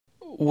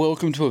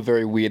Welcome to a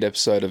very weird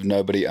episode of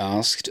Nobody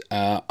Asked.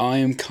 I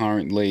am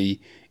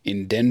currently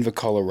in Denver,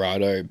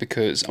 Colorado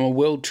because I'm a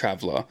world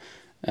traveller.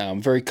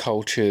 I'm very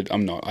cultured.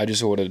 I'm not. I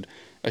just ordered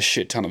a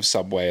shit ton of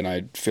Subway and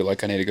I feel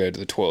like I need to go to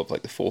the toilet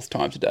like the fourth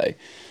time today.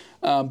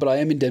 But I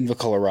am in Denver,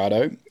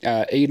 Colorado.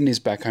 Eden is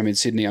back home in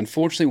Sydney.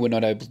 Unfortunately, we're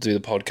not able to do the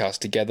podcast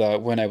together.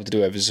 We weren't able to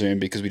do it over Zoom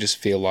because we just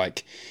feel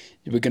like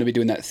we're going to be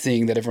doing that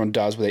thing that everyone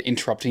does where they're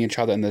interrupting each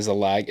other and there's a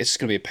lag. It's just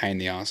going to be a pain in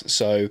the ass.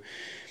 So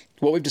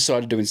what we've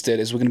decided to do instead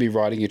is we're going to be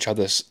writing each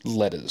other's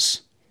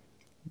letters.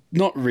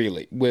 Not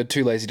really. We're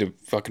too lazy to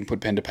fucking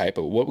put pen to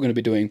paper. What we're going to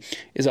be doing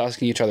is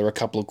asking each other a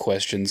couple of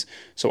questions.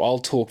 So I'll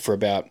talk for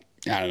about,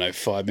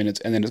 5 minutes,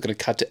 and then it's going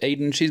to cut to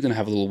Eden. She's going to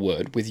have a little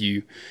word with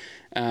you.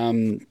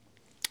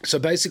 So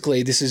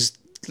basically, this is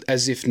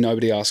as if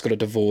Nobody Asked got a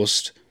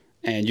divorced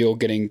and you're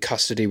getting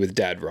custody with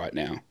Dad right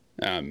now.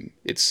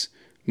 It's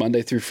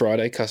Monday through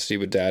Friday, custody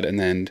with Dad, and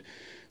then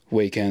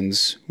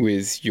weekends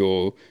with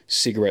your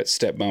cigarette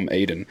stepmom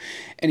Eden.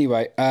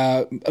 Anyway,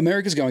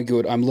 America's going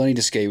good. I'm learning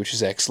to ski, which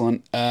is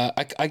excellent.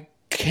 I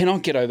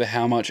cannot get over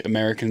how much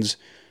Americans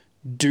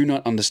do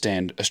not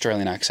understand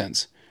Australian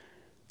accents.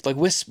 Like,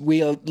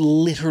 we are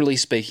literally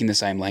speaking the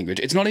same language.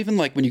 It's not even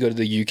like when you go to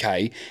the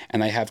UK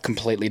and they have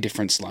completely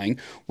different slang.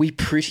 We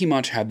pretty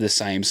much have the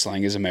same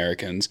slang as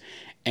Americans.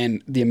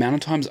 And the amount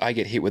of times I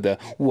get hit with a,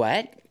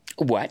 what?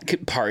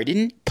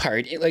 Pardon?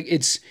 Like,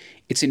 it's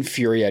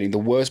infuriating. The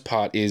worst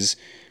part is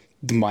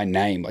my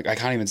name. Like, I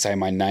can't even say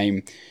my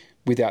name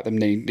without them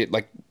needing it,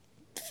 like,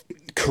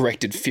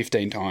 corrected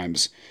 15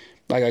 times.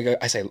 Like,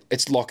 I say,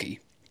 it's Lachy.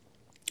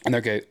 And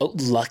they'll go, oh,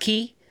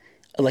 Lucky?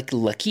 Like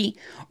Lucky?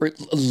 Or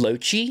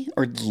Lachy?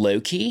 Or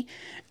Loki?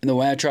 And the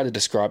way I tried to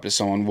describe it to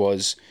someone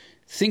was,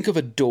 think of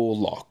a door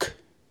lock.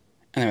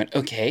 And they went,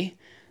 okay.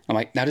 I'm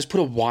like, now just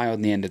put a Y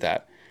on the end of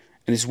that.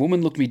 And this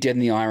woman looked me dead in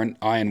the eye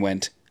and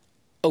went,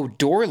 oh,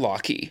 door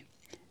locky.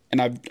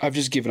 And I've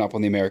just given up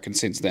on the American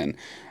since then.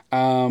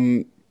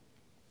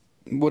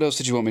 What else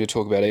did you want me to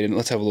talk about, Eden?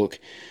 Let's have a look.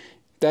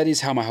 That is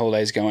how my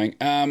holiday's going.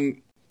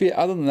 But yeah,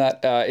 other than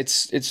that,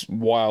 it's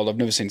wild. I've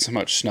never seen so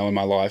much snow in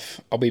my life.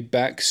 I'll be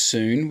back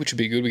soon, which will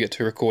be good. We get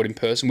to record in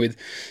person with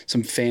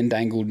some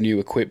fandangled new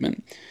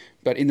equipment.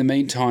 But in the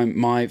meantime,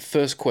 my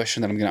first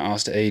question that I'm going to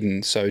ask to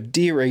Eden. So,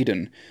 dear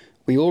Eden,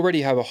 we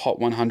already have a Hot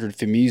 100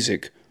 for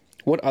music.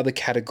 What other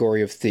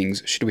category of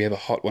things should we have a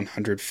Hot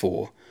 100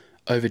 for?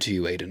 Over to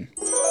you, Eden.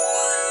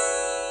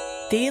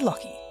 Dear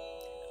Lachy,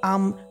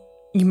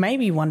 you may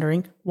be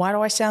wondering, why do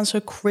I sound so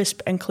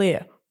crisp and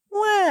clear?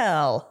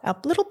 Well, our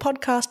little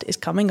podcast is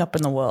coming up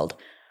in the world.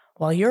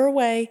 While you're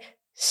away,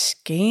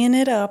 skiing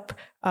it up,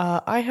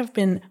 I have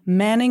been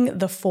manning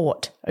the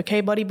fort.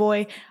 Okay, buddy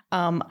boy?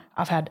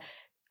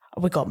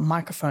 We got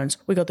microphones.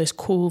 We got this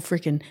cool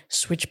freaking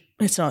switch.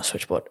 It's not a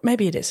switchboard.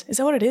 Maybe it is. Is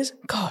that what it is?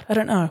 God, I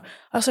don't know.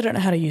 I also don't know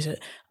how to use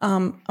it.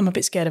 I'm a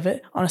bit scared of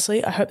it,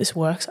 honestly. I hope this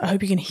works. I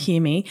hope you can hear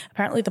me.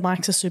 Apparently the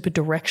mics are super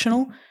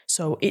directional,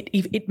 so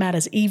it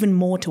matters even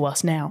more to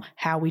us now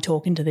how we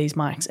talk into these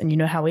mics. And you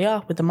know how we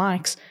are with the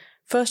mics.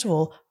 First of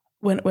all,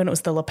 when it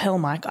was the lapel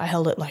mic, I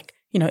held it like,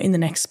 in the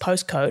next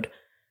postcode.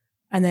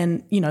 And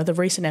then, the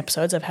recent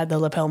episodes, I've had the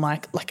lapel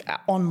mic like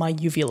on my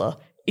uvula.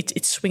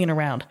 It's swinging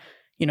around.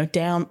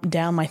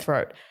 Down my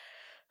throat.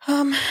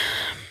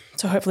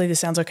 So hopefully this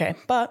sounds okay.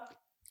 But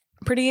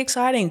pretty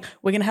exciting.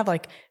 We're gonna have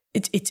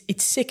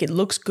it's sick. It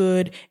looks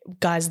good,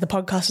 guys. The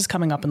podcast is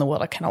coming up in the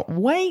world. I cannot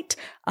wait.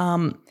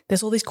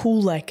 There's all these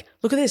cool look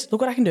at this. Look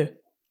what I can do.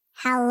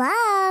 Hello.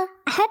 I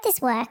hope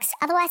this works.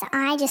 Otherwise,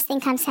 I just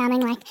think I'm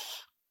sounding like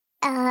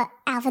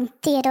Alvin,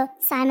 Theodore,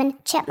 Simon,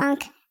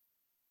 Chipmunk.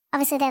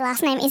 Obviously, their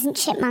last name isn't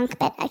Chipmunk,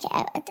 but okay,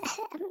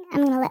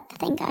 I'm gonna let the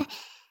thing go.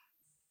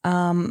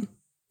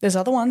 There's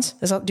other ones.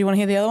 Do you want to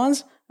hear the other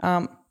ones?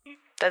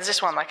 There's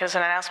this one, as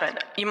an announcement.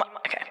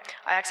 Okay,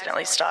 I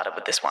accidentally started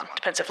with this one.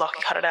 Depends if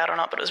Lachy cut it out or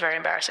not, but it was very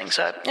embarrassing.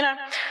 So,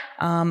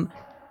 some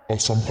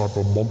type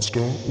of monster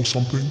or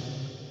something?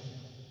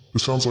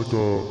 This sounds like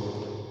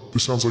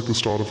the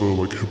start of a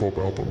hip hop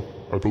album.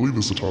 I believe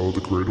it's the Tyler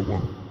the Creator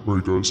one, where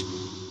he goes,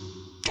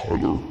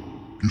 Tyler,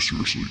 you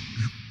seriously,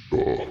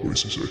 what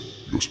does he say?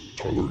 He goes,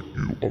 Tyler,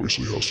 you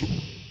obviously have some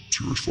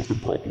serious fucking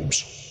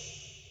problems.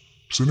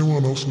 Does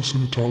anyone else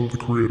listen to Tyler the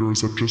Creator, or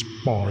is that just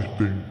my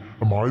thing?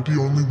 Am I the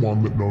only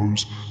one that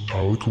knows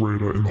Tyler the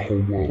Creator in the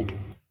whole world?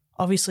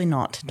 Obviously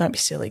not. Don't be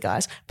silly,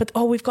 guys. But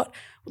we've got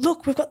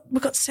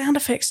sound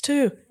effects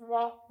too.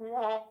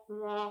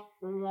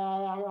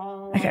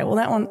 Okay, well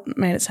that one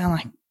made it sound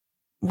like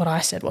what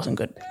I said wasn't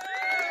good.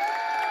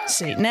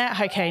 See,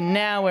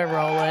 now we're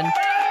rolling.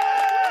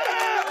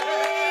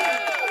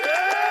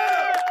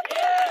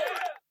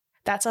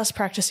 That's us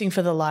practicing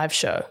for the live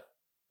show.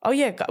 Oh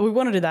yeah, we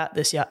want to do that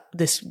this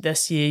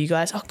year, you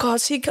guys. Oh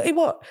God, see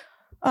what?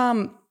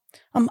 I'm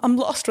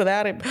lost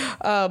without him.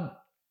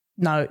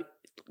 No,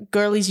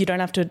 girlies, you don't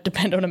have to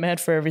depend on a man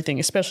for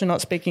everything, especially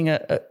not speaking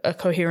a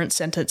coherent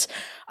sentence.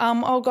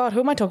 Oh God,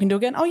 who am I talking to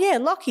again? Oh yeah,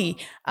 Lachy.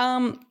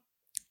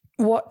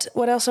 What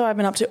else have I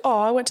been up to?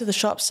 Oh, I went to the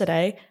shops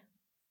today.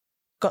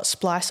 got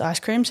spliced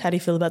ice creams. How do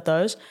you feel about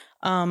those?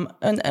 And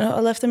I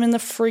left them in the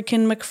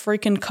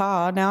freaking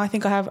car. Now I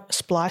think I have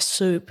spliced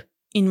soup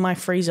in my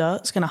freezer.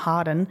 It's going to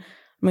harden.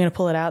 I'm going to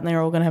pull it out and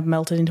they're all going to have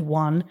melted into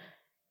one.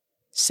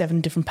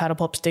 7 different paddle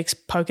pop sticks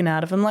poking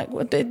out of them. Like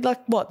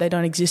what? They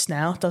don't exist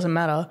now. Doesn't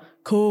matter.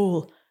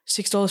 Cool.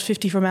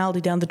 $6.50 from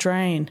Aldi down the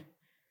drain.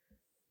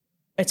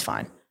 It's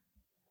fine.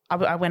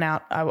 I went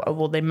out.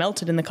 They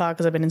melted in the car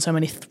because I've been in so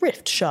many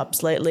thrift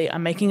shops lately.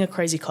 I'm making a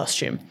crazy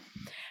costume.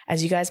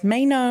 As you guys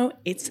may know,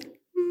 it's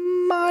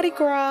Mardi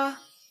Gras.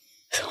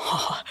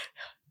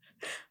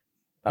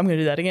 I'm going to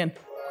do that again.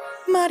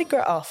 Mardi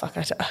Gras. Oh, fuck.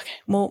 Okay.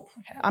 Well,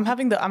 okay. I'm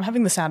having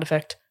the sound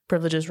effect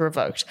privileges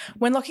revoked.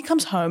 When Lachy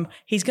comes home,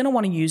 he's going to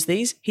want to use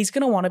these. He's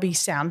going to want to be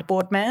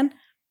soundboard man.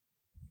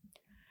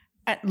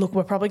 And look,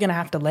 we're probably going to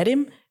have to let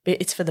him, but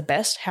it's for the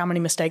best. How many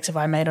mistakes have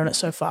I made on it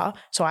so far?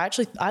 So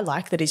I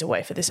like that he's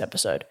away for this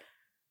episode.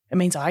 It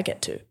means I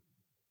get to.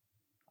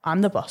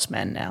 I'm the boss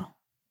man now.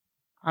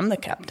 I'm the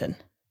captain.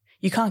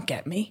 You can't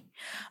get me.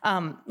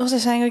 What was I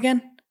saying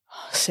again?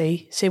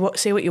 See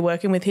what you're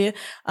working with here.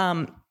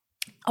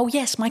 Oh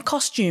yes, my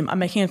costume. I'm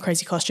making a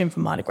crazy costume for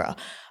Mardi Gras.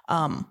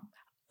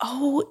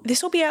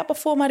 This will be out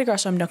before Mardi Gras,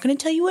 so I'm not going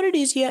to tell you what it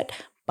is yet.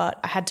 But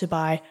I had to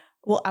buy.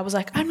 Well, I was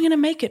like, I'm going to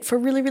make it for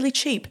really, really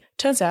cheap.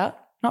 Turns out,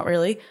 not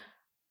really.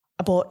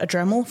 I bought a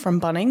Dremel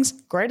from Bunnings.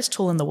 Greatest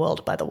tool in the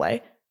world, by the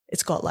way.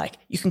 It's got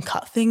you can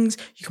cut things,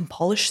 you can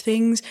polish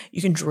things,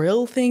 you can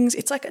drill things.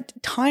 It's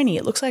tiny.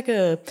 It looks like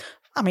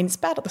it's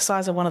about the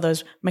size of one of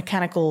those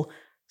mechanical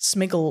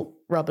Smiggle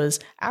rubbers.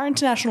 Our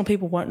international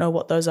people won't know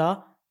what those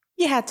are.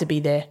 You had to be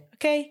there,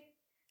 okay?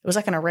 It was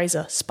like an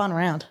eraser, spun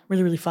around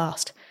really, really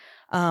fast.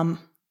 I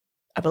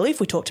believe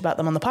we talked about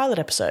them on the pilot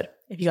episode.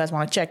 If you guys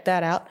want to check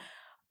that out.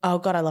 Oh,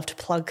 God, I love to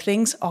plug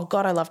things. Oh,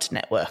 God, I love to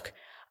network.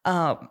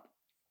 What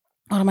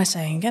am I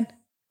saying again?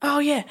 Oh,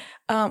 yeah.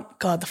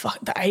 God,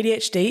 the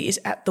ADHD is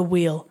at the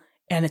wheel,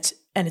 and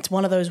it's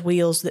one of those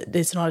wheels that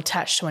is not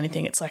attached to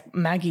anything. It's like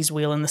Maggie's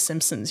wheel in The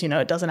Simpsons.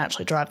 It doesn't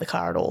actually drive the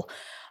car at all.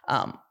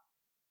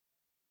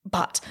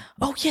 But,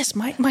 oh, yes,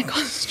 my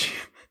costume.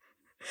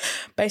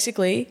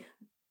 Basically,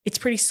 it's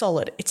pretty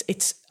solid.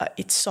 It's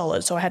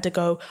solid. So I had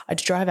to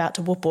drive out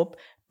to Whoop Whoop,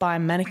 buy a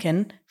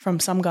mannequin from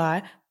some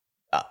guy.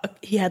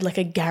 He had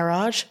a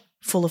garage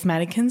full of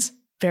mannequins.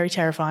 Very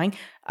terrifying.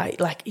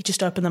 He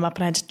just opened them up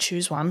and I had to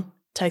choose one,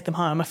 take them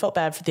home. I felt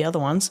bad for the other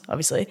ones,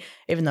 obviously,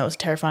 even though it was a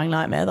terrifying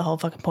nightmare, the whole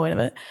fucking point of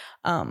it.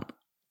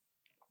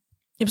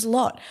 It was a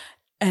lot.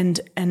 And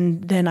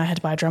then I had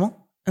to buy a Dremel.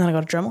 And then I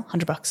got a Dremel,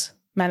 $100.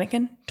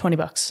 Mannequin,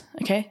 $20.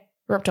 Okay?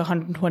 We're up to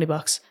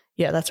 $120.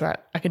 Yeah, that's right.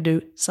 I could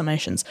do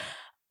summations.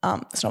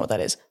 That's not what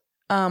that is.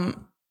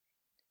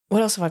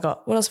 What else have I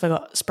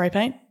got? Spray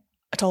paint.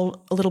 I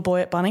told a little boy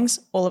at Bunnings,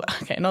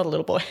 not a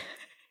little boy.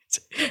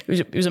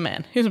 He was a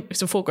man. He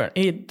was a full grown.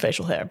 He had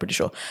facial hair, I'm pretty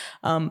sure.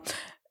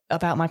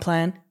 About my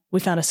plan. We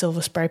found a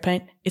silver spray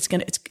paint. It's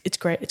great.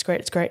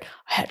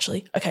 I actually,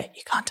 you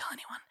can't tell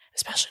anyone,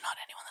 especially not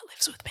anyone that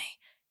lives with me.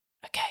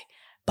 Okay.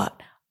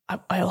 But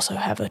I also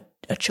have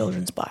a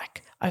children's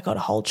bike. I got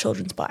a whole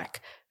children's bike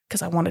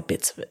because I wanted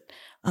bits of it.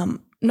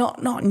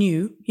 Not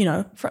new,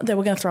 they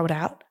were going to throw it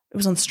out. It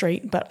was on the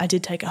street, but I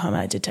did take it home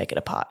and I did take it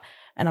apart.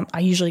 And I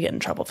usually get in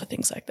trouble for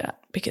things like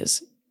that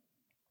because,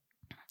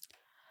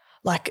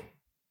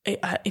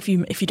 if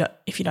you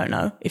don't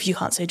know, if you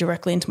can't see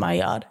directly into my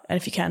yard, and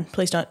if you can,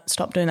 please don't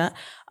stop doing that.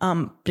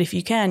 But if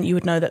you can, you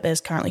would know that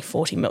there's currently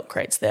 40 milk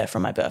crates there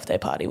from my birthday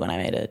party when I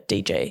made a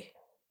DJ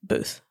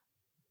booth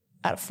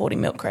out of 40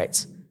 milk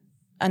crates,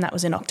 and that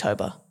was in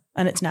October,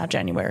 and it's now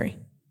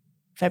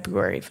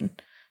February even.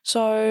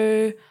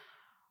 So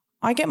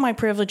I get my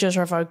privileges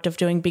revoked of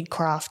doing big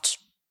crafts.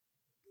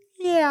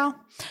 Yeah.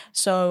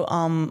 So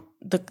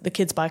the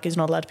kid's bike is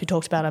not allowed to be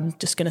talked about. I'm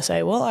just going to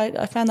say, well,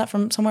 I found that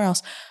from somewhere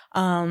else.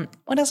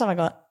 What else have I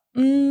got?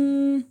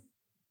 A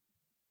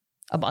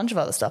bunch of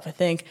other stuff, I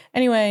think.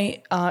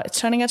 Anyway, it's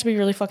turning out to be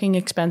really fucking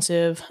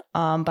expensive.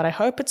 But I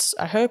hope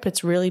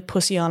it's really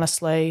pussy on a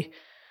sleigh,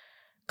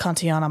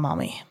 cunty on a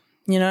mummy.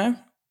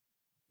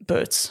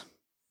 Boots.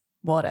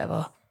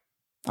 Whatever.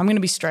 I'm going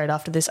to be straight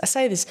after this. I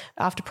say this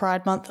after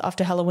Pride Month,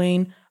 after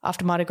Halloween,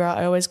 after Mardi Gras.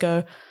 I always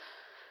go,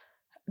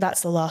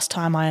 that's the last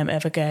time I am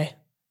ever gay.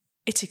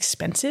 It's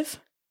expensive.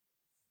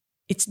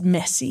 It's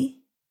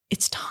messy.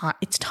 It's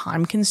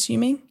time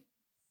consuming.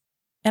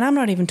 And I'm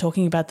not even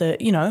talking about the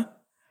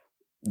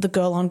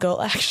girl on girl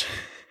action.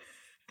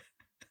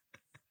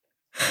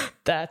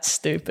 That's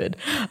stupid.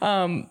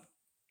 No,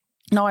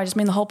 I just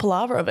mean the whole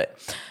palaver of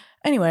it.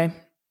 Anyway,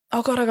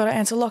 oh God, I got to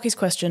answer Lochy's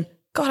question.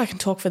 God, I can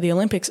talk for the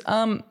Olympics.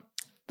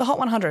 The Hot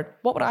 100.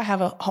 What would I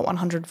have a Hot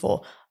 100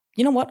 for?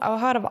 You know what?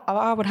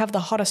 I would have the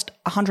hottest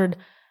 100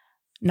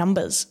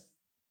 numbers.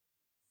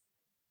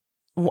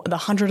 The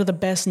 100 of the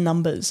best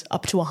numbers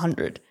up to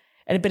 100.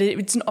 But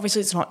it's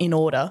obviously it's not in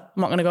order.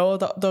 I'm not going to go,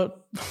 the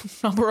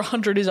number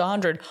 100 is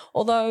 100.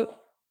 Although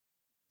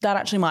that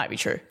actually might be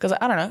true because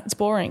I don't know. It's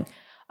boring.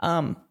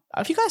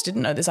 If you guys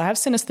didn't know this, I have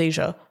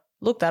synesthesia.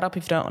 Look that up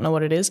if you don't know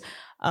what it is.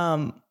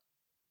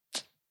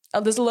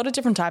 there's a lot of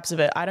different types of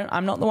it.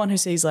 I'm not the one who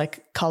sees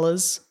like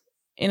colors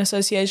in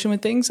association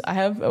with things. I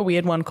have a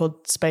weird one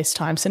called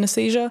space-time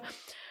synesthesia,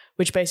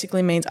 which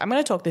basically means I'm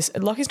going to talk this.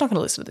 Locky's not going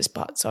to listen to this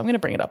part, so I'm going to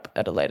bring it up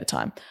at a later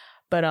time.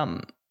 But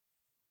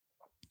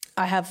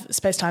I have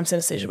space-time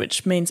synesthesia,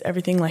 which means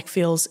everything like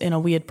feels in a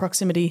weird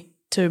proximity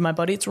to my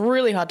body. It's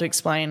really hard to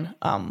explain.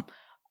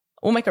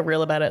 We'll make a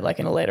reel about it like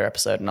in a later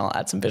episode, and I'll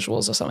add some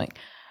visuals or something.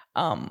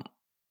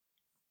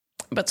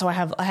 But so I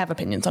have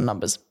opinions on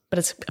numbers, but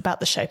it's about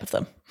the shape of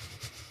them.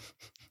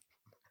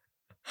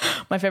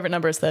 My favorite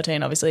number is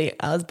 13, obviously.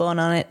 I was born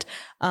on it.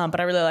 But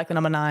I really like the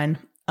number 9.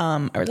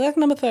 I really like the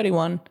number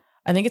 31.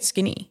 I think it's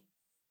skinny.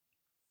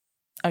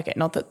 Okay,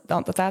 not that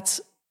that's,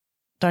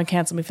 don't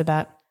cancel me for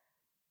that.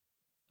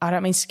 I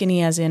don't mean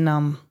skinny as in,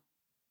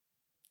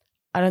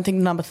 I don't think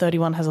number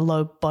 31 has a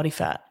low body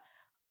fat.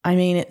 I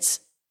mean,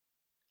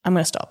 I'm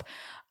going to stop.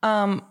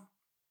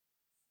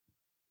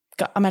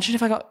 Imagine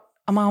if I got,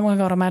 oh my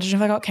God, imagine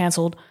if I got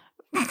cancelled.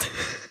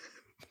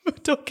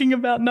 Talking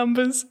about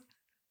numbers.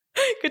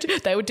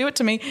 They would do it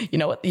to me. You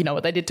know what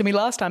they did to me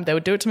last time. They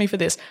would do it to me for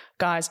this.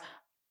 Guys,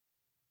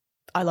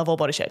 I love all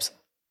body shapes.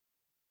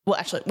 Well,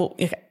 actually,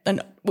 okay.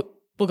 And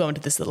we'll go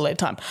into this at a later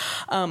time.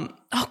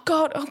 Oh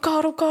God.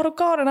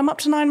 And I'm up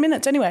to 9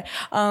 minutes. Anyway.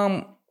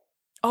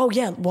 Oh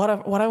yeah. What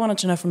I wanted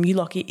to know from you,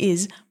 Lochy,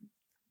 is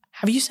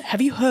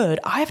have you heard,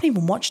 I haven't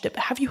even watched it,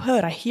 but have you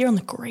heard, I hear on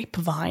the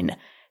grapevine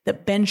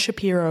that Ben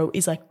Shapiro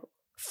is like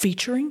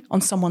featuring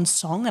on someone's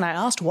song, and I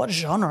asked what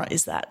genre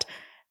is that?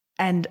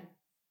 And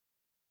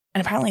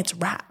apparently it's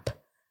rap.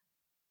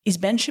 Is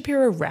Ben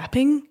Shapiro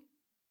rapping?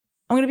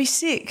 I'm going to be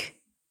sick.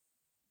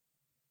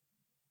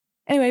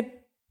 Anyway,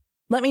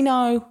 let me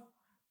know.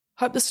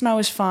 Hope the snow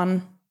is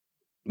fun.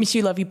 Miss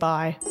you, love you,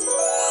 bye.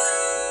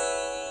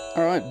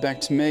 All right, back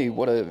to me.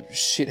 What a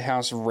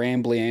shithouse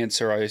rambly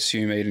answer I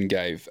assume Edan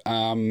gave.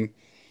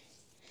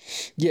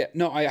 Yeah,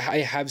 no, I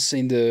have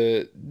seen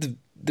the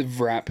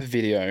rap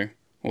video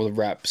or the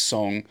rap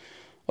song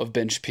of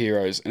Ben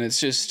Shapiro's, and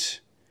it's just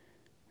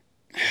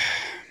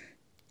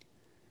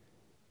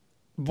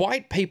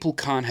white people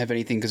can't have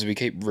anything because we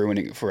keep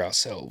ruining it for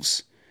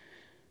ourselves.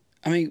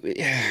 I mean,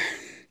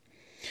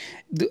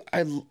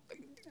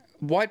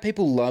 white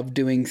people love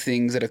doing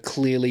things that are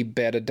clearly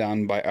better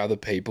done by other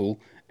people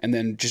and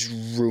then just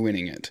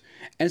ruining it.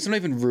 And it's not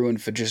even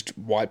ruined for just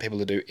white people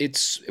to do.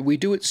 We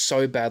do it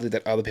so badly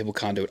that other people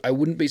can't do it. I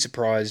wouldn't be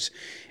surprised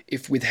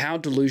if, with how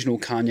delusional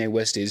Kanye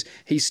West is,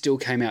 he still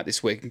came out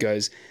this week and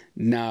goes,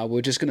 nah,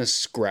 we're just going to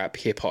scrap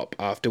hip-hop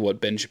after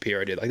what Ben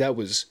Shapiro did. Like, that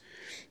was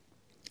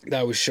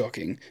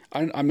shocking.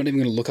 I'm not even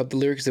going to look up the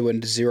lyrics. There were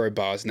 0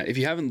 bars in that. If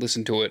you haven't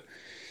listened to it,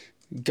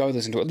 go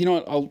listen to it. You know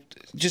what?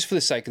 Just for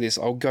the sake of this,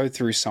 I'll go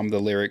through some of the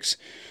lyrics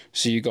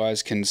so you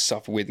guys can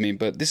suffer with me.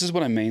 But this is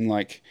what I mean.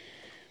 Like,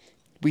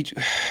 we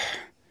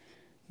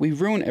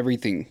ruin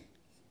everything.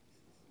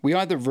 We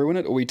either ruin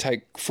it or we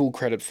take full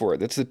credit for it.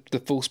 That's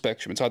the full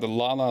spectrum. It's either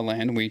La La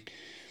Land,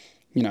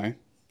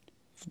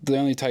 the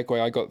only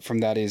takeaway I got from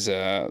that is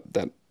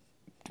that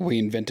we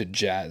invented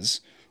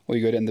jazz, or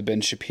you go down the Ben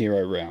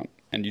Shapiro route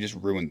and you just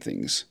ruin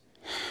things.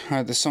 All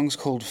right, the song's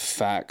called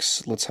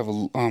Facts. Let's have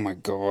a... Oh my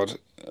God.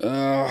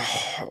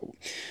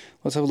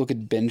 Let's have a look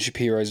at Ben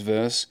Shapiro's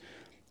verse.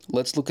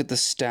 Let's look at the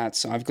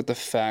stats. I've got the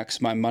facts.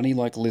 My money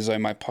like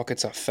Lizzo. My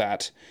pockets are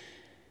fat.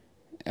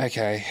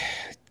 Okay.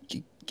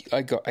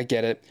 I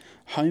get it.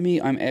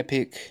 Homie, I'm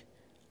epic.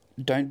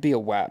 Don't be a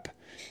wap.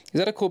 Is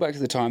that a callback to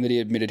the time that he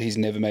admitted he's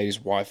never made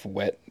his wife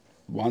wet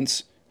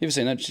once? You ever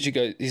seen that?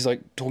 He's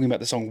like talking about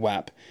the song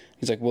WAP.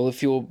 He's like, well,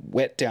 if you're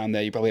wet down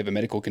there, you probably have a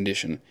medical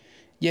condition.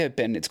 Yeah,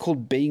 Ben, it's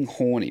called being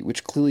horny,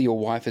 which clearly your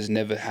wife has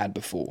never had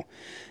before.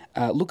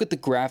 Look at the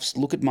graphs.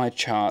 Look at my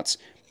charts.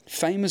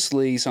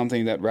 Famously,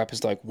 something that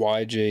rappers like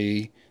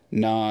YG,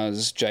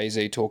 Nas,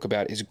 Jay-Z talk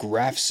about is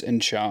graphs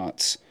and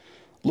charts.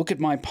 Look at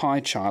my pie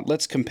chart.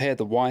 Let's compare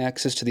the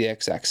y-axis to the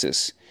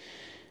x-axis.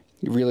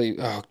 Really,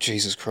 oh,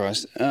 Jesus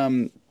Christ.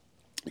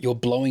 You're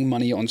blowing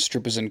money on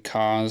strippers and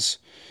cars.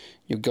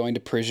 You're going to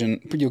prison.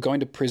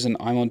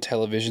 I'm on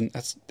television.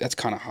 That's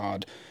kind of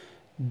hard.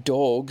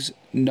 Dogs,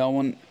 no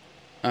one...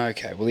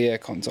 Okay, well, the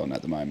aircon's on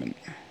at the moment.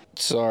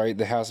 Sorry,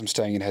 the house I'm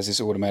staying in has this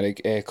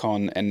automatic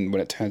aircon, and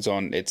when it turns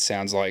on, it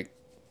sounds like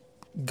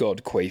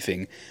God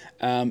queefing.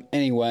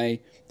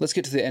 Anyway, let's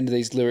get to the end of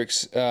these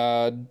lyrics.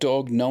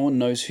 Dog, no one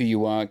knows who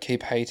you are.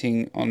 Keep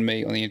hating on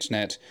me on the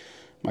internet.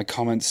 My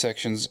comment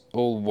section's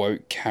all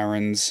woke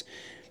Karens.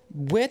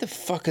 Where the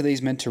fuck are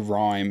these meant to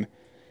rhyme?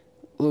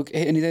 Look,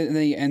 and then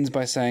he ends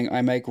by saying,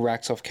 I make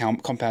racks off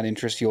compound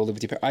interest, you all live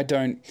with your I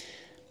don't...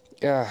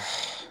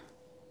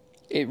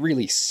 it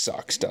really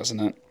sucks, doesn't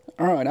it?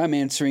 Alright, I'm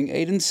answering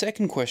Edan's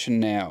second question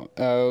now.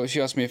 She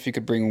asked me if you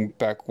could bring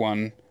back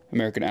one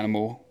American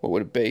animal. What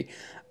would it be?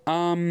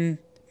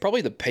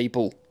 Probably the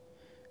people.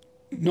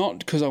 Not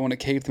because I want to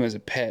keep them as a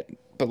pet,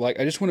 but like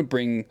I just want to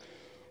bring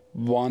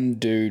one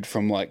dude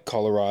from like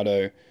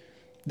Colorado.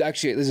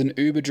 Actually, there's an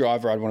Uber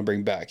driver I'd want to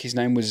bring back. His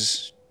name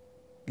was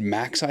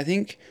Max, I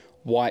think.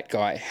 white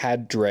guy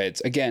had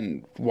dreads.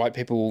 Again, white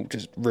people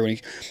just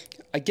ruining.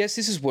 I guess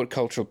this is what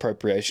cultural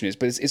appropriation is,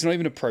 but it's not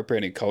even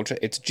appropriating culture.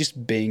 It's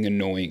just being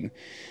annoying.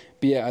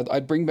 But yeah,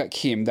 I'd bring back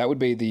him. That would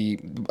be the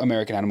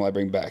American animal I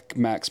bring back.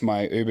 Max,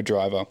 my Uber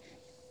driver,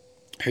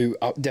 who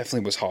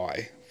definitely was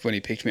high when he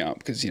picked me up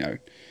because,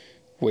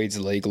 weed's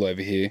illegal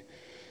over here.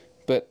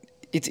 But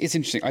it's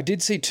interesting. I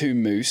did see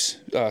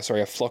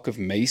a flock of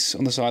meese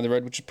on the side of the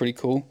road, which is pretty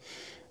cool.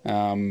 But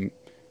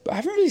I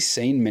haven't really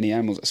seen many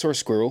animals. I saw a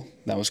squirrel.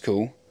 That was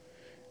cool.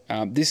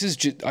 I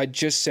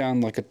just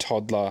sound like a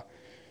toddler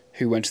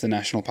who went to the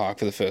national park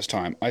for the first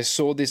time. I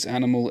saw this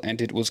animal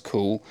and it was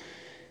cool.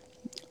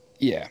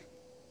 Yeah.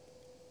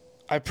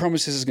 I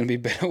promise this is going to be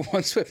better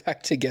once we're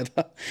back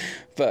together.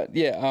 But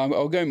yeah,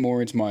 I'll go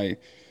more into my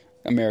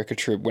America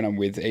trip when I'm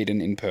with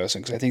Edan in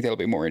person, because I think that'll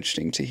be more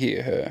interesting to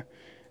hear her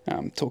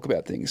talk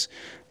about things.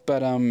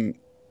 But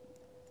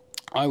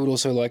I would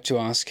also like to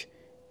ask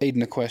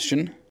Edan a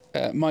question.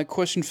 My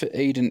question for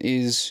Edan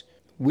is,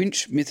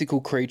 which mythical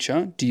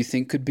creature do you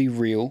think could be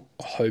real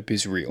or hope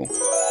is real?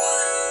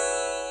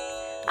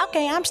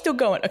 Okay, I'm still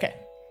going. Okay.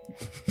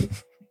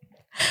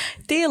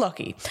 Dear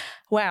Lachy,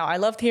 wow, I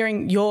loved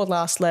hearing your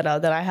last letter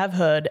that I have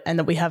heard and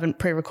that we haven't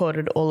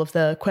pre-recorded all of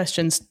the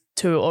questions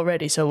to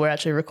already, so we're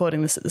actually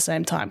recording this at the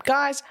same time.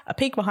 Guys, a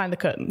peek behind the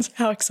curtains.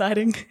 How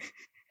exciting.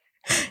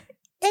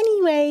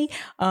 Anyway,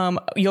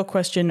 your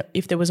question,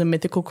 if there was a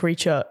mythical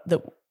creature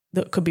that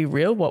could be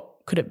real,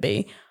 what could it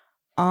be?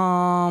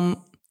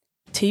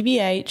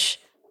 TBH,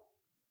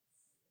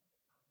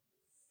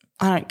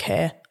 I don't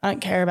care. I don't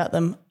care about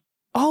them.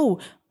 Oh,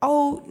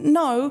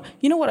 no.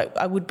 You know what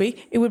I would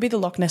be? It would be the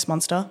Loch Ness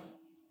Monster.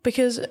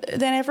 Because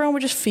then everyone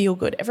would just feel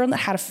good. Everyone that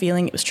had a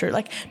feeling it was true.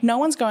 Like, no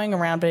one's going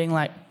around being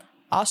like,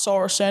 I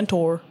saw a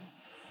centaur.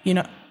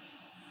 I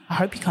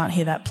hope you can't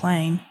hear that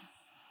plane.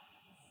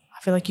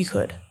 I feel like you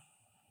could.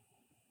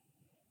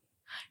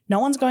 No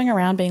one's going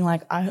around being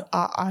like,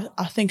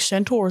 I think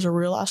centaurs are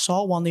real. I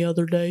saw one the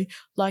other day.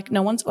 Like,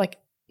 no one's like,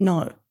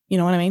 no. You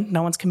know what I mean?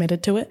 No one's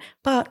committed to it.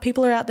 But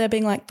people are out there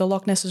being like, the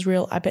Loch Ness is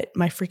real. I bet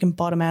my freaking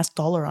bottom ass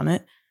dollar on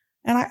it.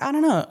 And I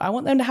don't know. I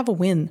want them to have a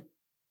win.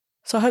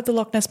 So I hope the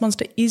Loch Ness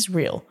Monster is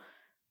real.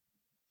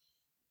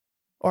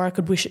 Or I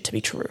could wish it to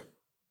be true.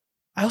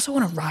 I also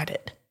want to ride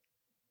it.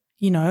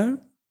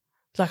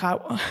 Like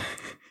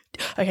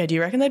okay, do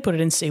you reckon they'd put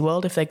it in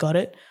SeaWorld if they got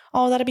it?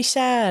 Oh, that'd be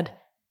sad.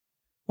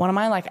 One of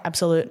my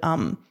absolute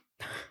I'm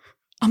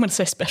going to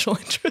say special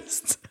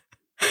interests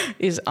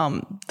is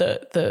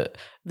the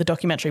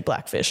documentary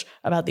Blackfish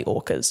about the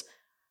orcas.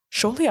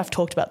 Surely I've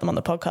talked about them on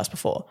the podcast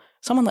before.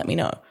 Someone let me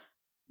know.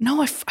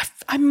 No,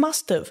 I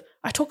must have.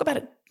 I talk about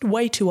it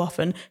way too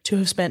often to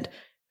have spent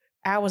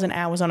hours and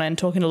hours on end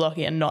talking to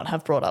Lachy and not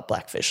have brought up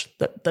Blackfish,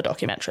 the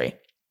documentary.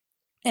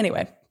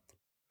 Anyway,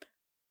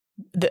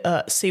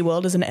 the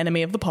SeaWorld is an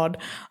enemy of the pod.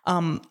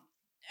 And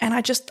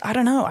I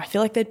don't know. I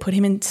feel like they'd put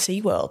him in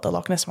SeaWorld, the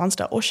Loch Ness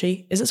Monster, or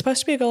she. Is it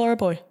supposed to be a girl or a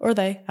boy? Or are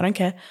they? I don't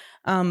care.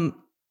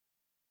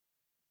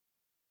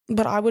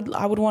 But I would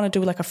want to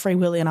do like a Free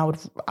Willy, and I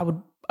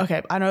would.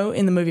 Okay, I know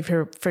in the movie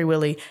Free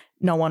Willy,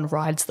 no one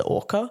rides the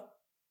orca.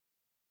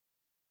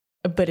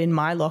 But in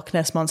my Loch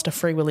Ness Monster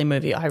Free Willy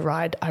movie, I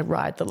ride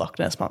the Loch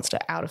Ness Monster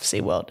out of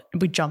SeaWorld,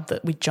 and we jump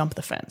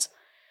the fence.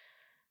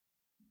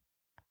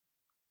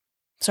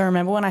 So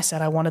remember when I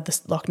said I wanted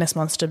this Loch Ness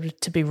Monster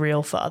to be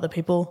real for other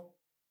people?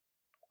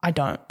 I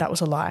don't. That was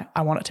a lie.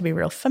 I want it to be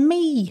real for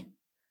me.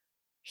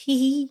 Hee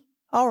hee.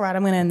 All right,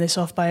 I'm going to end this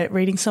off by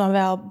reading some of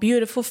our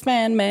beautiful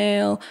fan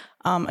mail.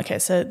 Okay,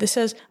 so this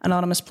says,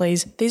 anonymous,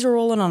 please. These are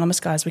all anonymous,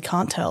 guys. We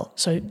can't tell.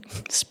 So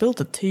spill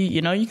the tea,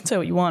 you can say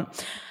what you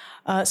want.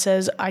 It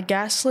says, I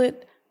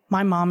gaslit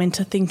my mom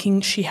into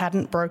thinking she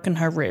hadn't broken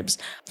her ribs.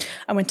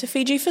 I went to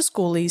Fiji for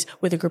schoolies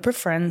with a group of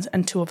friends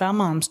and two of our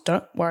moms.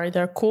 Don't worry,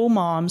 they're cool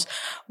moms.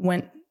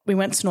 We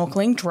went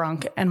snorkeling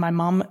drunk and my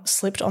mom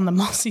slipped on the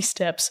mossy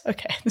steps.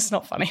 Okay, this is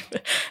not funny.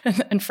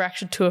 and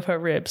fractured two of her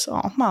ribs.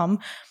 Oh, mum.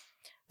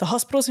 The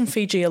hospitals in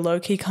Fiji are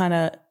low-key kind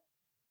of...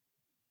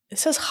 It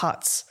says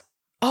huts.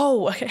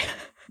 Oh, okay.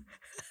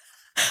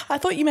 I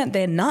thought you meant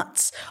they're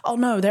nuts. Oh,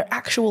 no, they're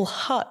actual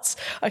huts.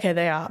 Okay,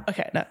 they are.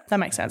 Okay, no, that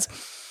makes sense.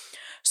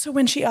 So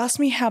when she asked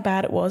me how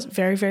bad it was,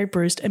 very, very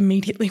bruised,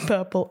 immediately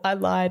purple, I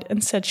lied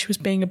and said she was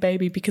being a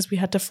baby because we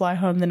had to fly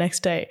home the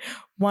next day.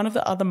 One of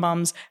the other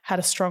mums had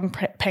a strong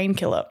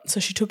painkiller,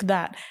 so she took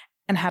that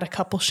and had a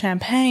couple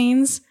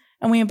champagnes,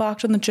 and we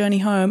embarked on the journey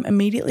home.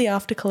 Immediately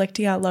after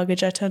collecting our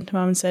luggage, I turned to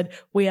Mum and said,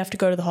 we have to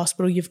go to the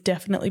hospital. You've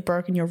definitely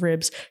broken your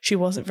ribs. She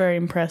wasn't very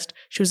impressed.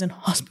 She was in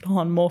hospital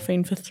on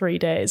morphine for 3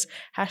 days.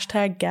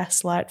 #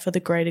 gaslight for the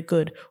greater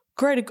good.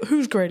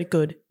 Whose greater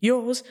good?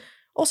 Yours?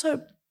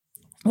 Also,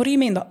 what do you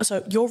mean?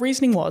 So your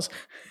reasoning was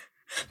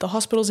the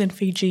hospitals in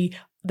Fiji,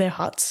 they're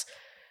huts.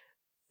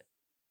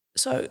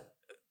 So,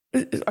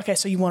 okay,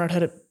 so you wanted her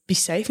to be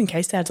safe in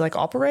case they had to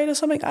operate or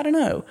something? I don't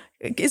know.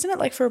 Isn't it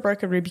like for a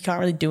broken rib, you can't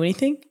really do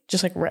anything?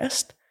 Just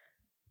rest?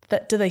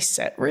 Do they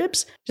set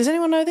ribs? Does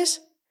anyone know this?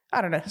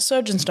 I don't know.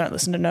 Surgeons don't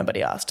listen to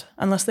Nobody Asked.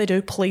 Unless they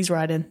do, please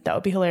write in. That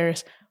would be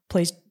hilarious.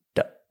 Please,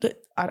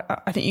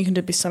 I think you can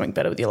do something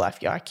better with your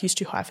life. Your IQ's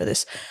too high for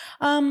this.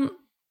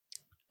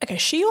 Okay,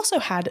 she also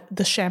had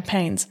the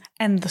champagnes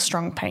and the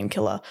strong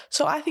painkiller.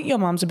 So I think your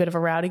mum's a bit of a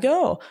rowdy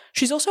girl.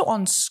 She's also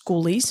on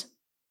schoolies.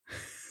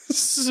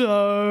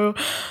 So,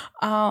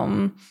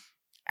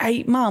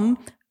 hey, mum,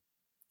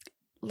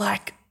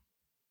 like,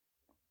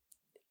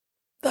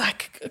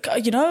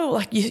 you know,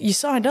 like you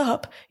signed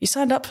up. You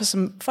signed up for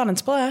some fun and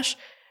splash.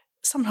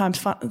 Sometimes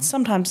fun,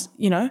 sometimes,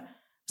 you know,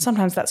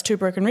 sometimes that's 2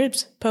 broken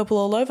ribs, purple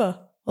all over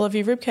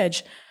your rib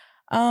cage.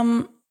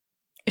 Is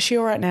she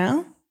all right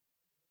now?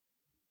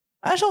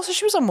 Actually, also,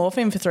 she was on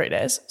morphine for 3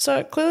 days,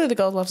 so clearly the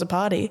girl loves a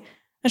party,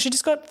 and she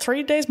just got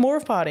 3 days more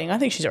of partying. I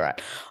think she's all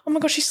right. Oh my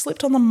gosh, she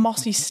slipped on the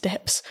mossy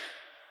steps.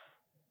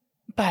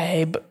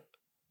 Babe.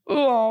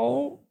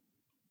 Oh.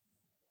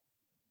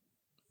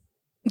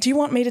 Do you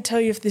want me to tell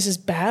you if this is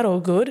bad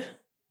or good?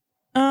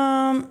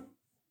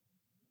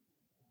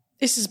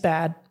 This is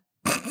bad.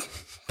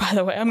 By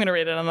the way, I'm going to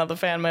read out another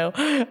fan mail.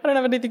 I don't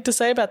have anything to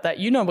say about that.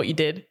 You know what you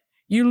did.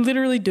 You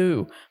literally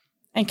do.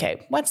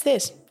 Okay, what's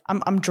this?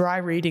 I'm dry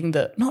reading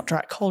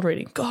cold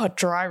reading. God,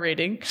 dry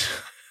reading.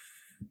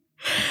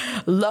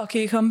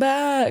 Lachy, come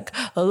back.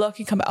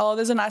 Lachy, come back. Oh,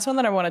 there's a nice one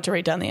that I wanted to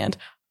read down the end.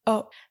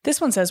 Oh, this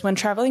one says, when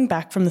travelling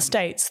back from the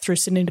States through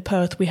Sydney to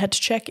Perth, we had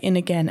to check in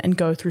again and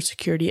go through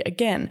security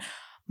again.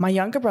 My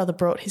younger brother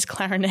brought his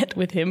clarinet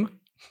with him.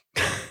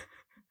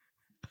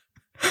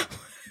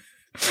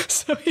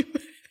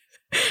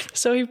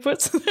 So he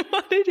puts,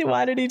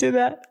 why did he do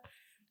that?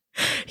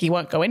 He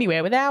won't go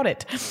anywhere without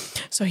it.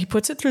 So he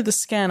puts it through the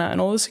scanner and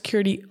all the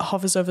security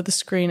hovers over the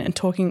screen and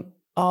talking,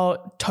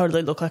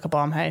 totally looked like a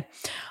bomb, hey.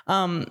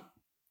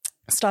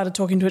 Started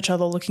talking to each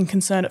other, looking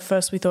concerned. At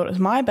first we thought it was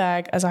my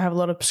bag, as I have a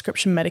lot of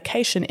prescription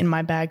medication in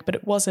my bag, but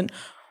it wasn't.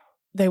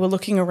 They were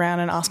looking around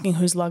and asking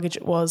whose luggage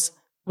it was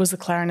the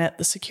clarinet.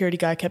 The security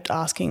guy kept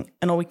asking,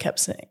 and all we kept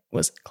saying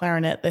was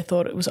clarinet. They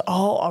thought it was,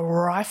 a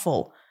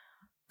rifle.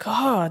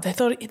 God, they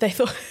thought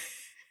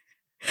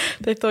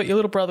they thought your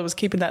little brother was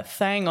keeping that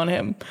thang on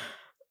him.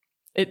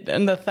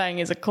 And the thang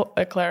is a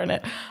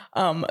clarinet.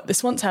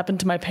 This once happened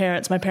to my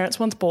parents. My parents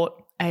once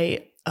bought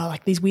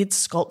like these weird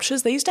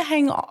sculptures. They used to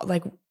hang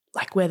like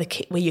where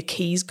your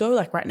keys go,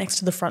 like right next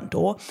to the front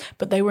door.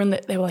 But they were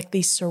like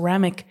these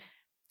ceramic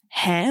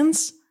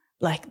hands.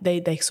 Like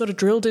they sort of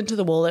drilled into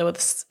the wall. They were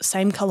the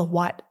same color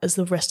white as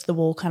the rest of the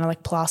wall, kind of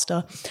like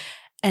plaster.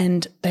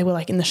 And they were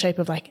like in the shape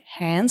of like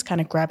hands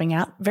kind of grabbing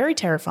out. Very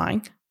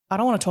terrifying. I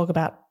don't want to talk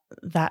about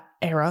that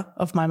era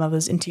of my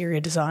mother's interior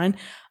design.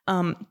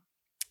 It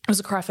was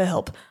a cry for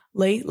help.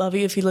 Lee, love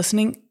you if you're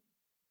listening.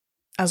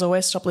 As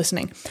always, stop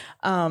listening.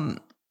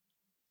 But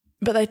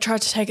they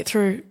tried to take it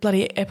through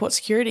bloody airport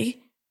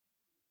security.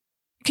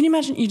 Can you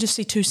imagine you just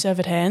see 2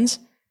 severed hands?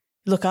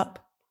 You look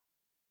up.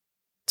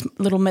 It's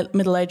a little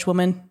middle-aged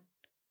woman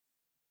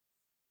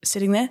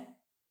sitting there.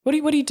 What do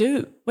you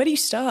do? Where do you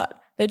start?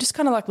 They just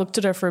kind of like looked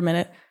at her for a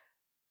minute,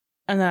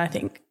 and then I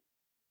think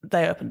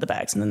they opened the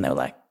bags, and then they were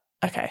like,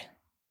 okay,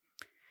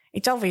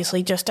 it's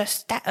obviously just a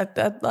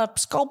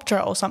sculpture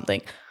or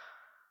something.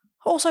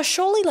 Also,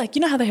 surely, like,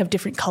 you know how they have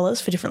different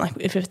colours for different, like,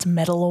 if it's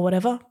metal or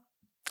whatever?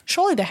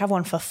 Surely they have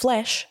one for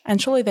flesh,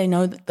 and surely they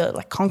know that the,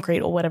 like,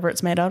 concrete or whatever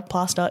it's made out of,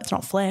 plaster, it's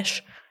not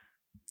flesh.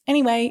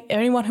 Anyway,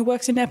 anyone who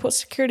works in airport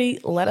security,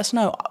 let us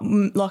know.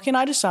 Lachy and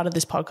I just started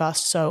this podcast,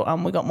 so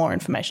we got more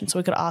information, so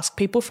we could ask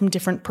people from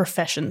different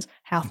professions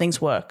how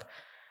things work.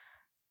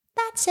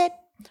 That's it.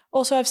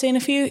 Also, I've seen a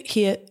few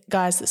here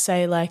guys that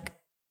say, like,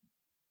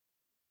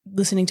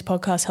 listening to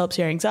podcasts helps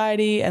your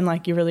anxiety and,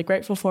 like, you're really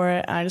grateful for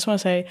it. And I just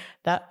want to say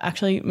that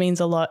actually means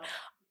a lot.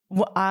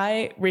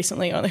 I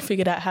recently only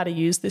figured out how to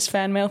use this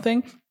fan mail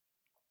thing,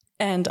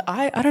 and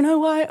I don't know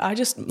why.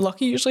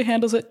 Lachy usually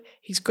handles it.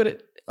 He's good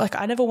at, like,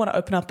 I never want to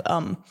open up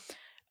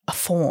a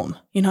form,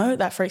 you know,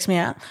 that freaks me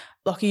out.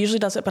 Lachy usually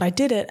does it, but I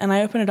did it and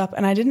I opened it up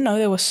and I didn't know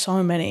there were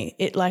so many.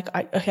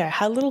 I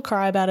had a little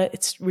cry about it.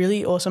 It's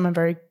really awesome. I'm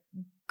very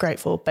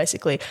grateful,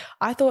 basically.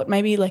 I thought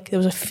maybe like there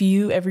was a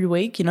few every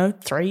week, you know,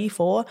 3,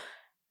 4.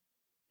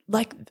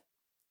 Like,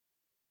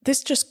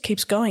 this just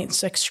keeps going.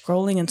 It's like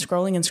scrolling and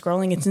scrolling and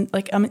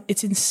scrolling.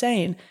 It's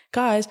insane.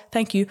 Guys,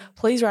 thank you.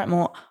 Please write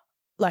more.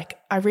 Like,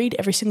 I read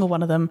every single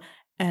one of them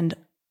and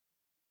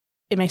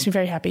it makes me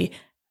very happy.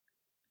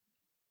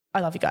 I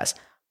love you guys.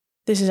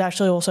 This is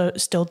actually also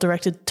still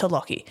directed to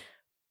Lachy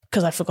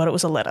because I forgot it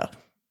was a letter.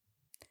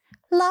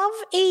 Love,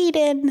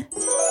 Edan.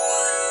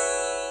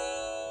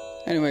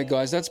 Anyway,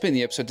 guys, that's been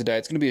the episode today.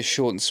 It's going to be a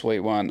short and sweet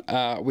one.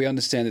 We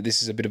understand that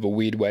this is a bit of a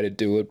weird way to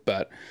do it,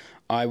 but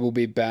I will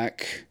be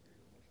back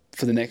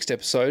for the next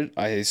episode,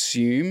 I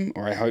assume,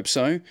 or I hope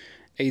so.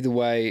 Either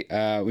way,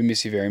 we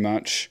miss you very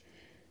much.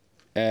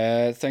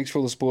 Thanks for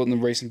all the support in the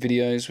recent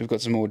videos. We've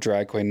got some more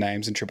drag queen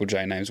names and Triple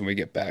J names when we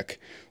get back,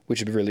 which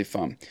will be really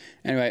fun.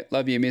 Anyway,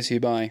 love you, miss you,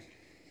 bye.